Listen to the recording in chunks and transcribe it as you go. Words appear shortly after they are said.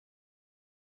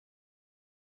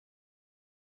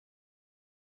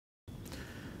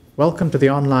Welcome to the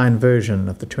online version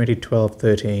of the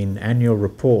 2012-13 Annual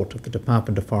Report of the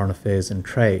Department of Foreign Affairs and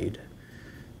Trade.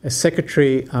 As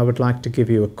Secretary, I would like to give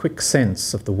you a quick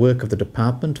sense of the work of the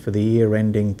Department for the year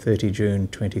ending 30 June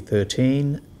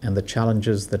 2013 and the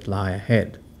challenges that lie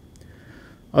ahead.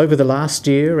 Over the last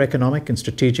year, economic and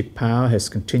strategic power has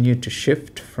continued to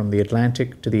shift from the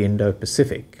Atlantic to the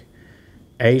Indo-Pacific.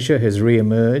 Asia has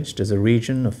re-emerged as a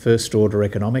region of first-order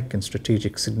economic and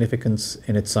strategic significance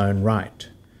in its own right.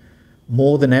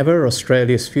 More than ever,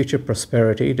 Australia's future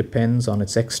prosperity depends on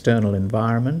its external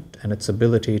environment and its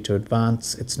ability to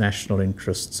advance its national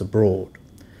interests abroad.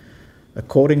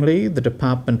 Accordingly, the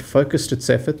Department focused its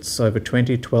efforts over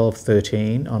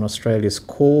 2012-13 on Australia's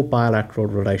core bilateral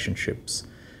relationships,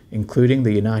 including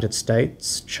the United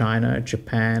States, China,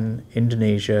 Japan,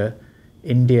 Indonesia,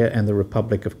 India and the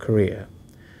Republic of Korea.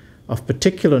 Of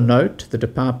particular note, the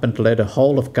Department led a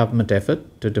whole-of-government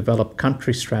effort to develop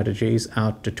country strategies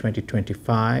out to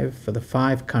 2025 for the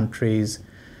 5 countries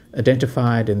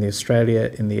identified in the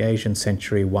Australia in the Asian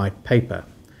Century White Paper.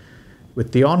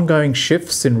 With the ongoing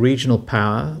shifts in regional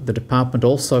power, the Department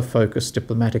also focused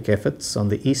diplomatic efforts on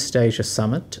the East Asia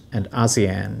Summit and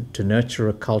ASEAN to nurture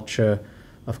a culture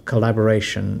of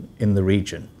collaboration in the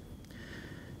region.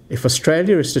 If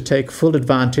Australia is to take full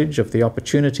advantage of the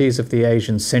opportunities of the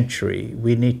Asian century,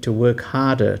 we need to work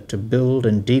harder to build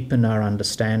and deepen our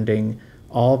understanding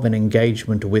of and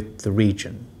engagement with the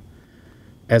region.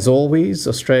 As always,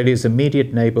 Australia's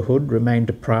immediate neighbourhood remained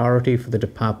a priority for the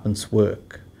Department's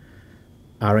work.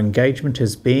 Our engagement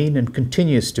has been and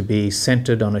continues to be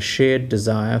centred on a shared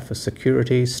desire for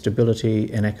security,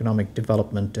 stability and economic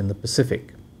development in the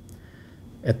Pacific.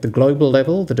 At the global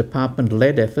level, the Department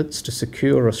led efforts to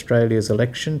secure Australia's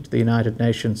election to the United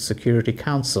Nations Security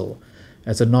Council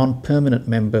as a non-permanent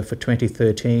member for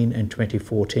 2013 and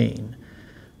 2014.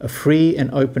 A free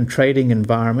and open trading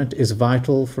environment is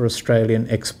vital for Australian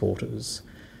exporters.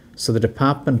 So the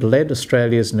Department led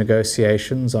Australia's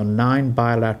negotiations on 9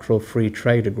 bilateral free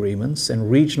trade agreements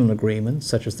and regional agreements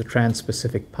such as the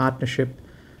Trans-Pacific Partnership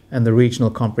and the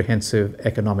Regional Comprehensive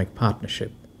Economic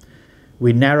Partnership.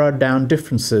 We narrowed down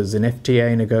differences in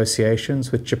FTA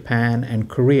negotiations with Japan and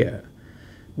Korea.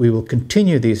 We will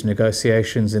continue these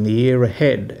negotiations in the year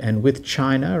ahead and with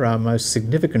China, our most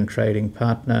significant trading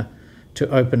partner, to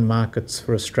open markets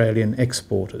for Australian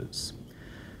exporters.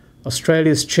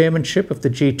 Australia's chairmanship of the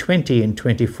G20 in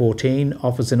 2014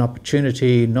 offers an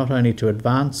opportunity not only to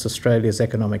advance Australia's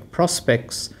economic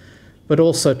prospects, but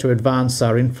also to advance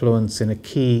our influence in a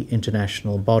key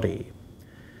international body.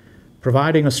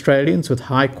 Providing Australians with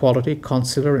high-quality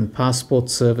consular and passport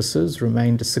services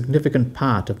remained a significant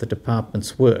part of the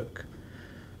Department's work.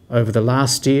 Over the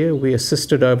last year, we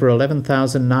assisted over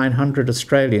 11,900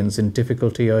 Australians in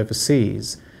difficulty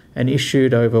overseas and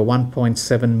issued over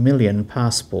 1.7 million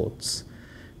passports.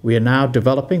 We are now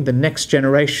developing the next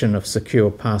generation of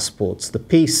secure passports, the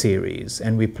P-Series,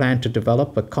 and we plan to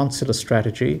develop a consular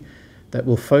strategy that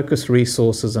will focus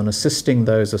resources on assisting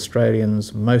those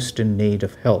Australians most in need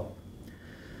of help.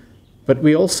 But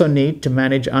we also need to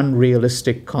manage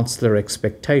unrealistic consular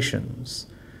expectations.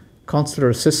 Consular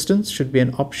assistance should be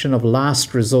an option of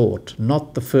last resort,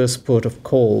 not the first port of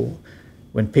call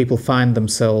when people find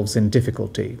themselves in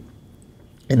difficulty.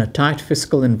 In a tight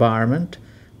fiscal environment,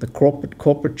 the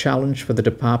corporate challenge for the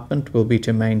Department will be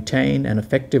to maintain an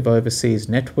effective overseas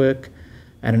network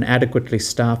and an adequately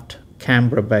staffed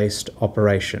Canberra-based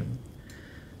operation.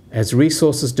 As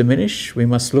resources diminish, we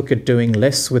must look at doing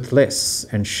less with less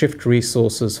and shift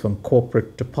resources from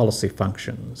corporate to policy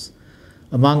functions.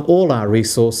 Among all our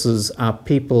resources, our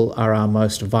people are our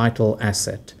most vital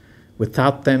asset.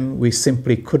 Without them, we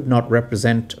simply could not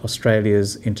represent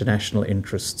Australia's international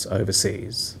interests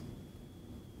overseas.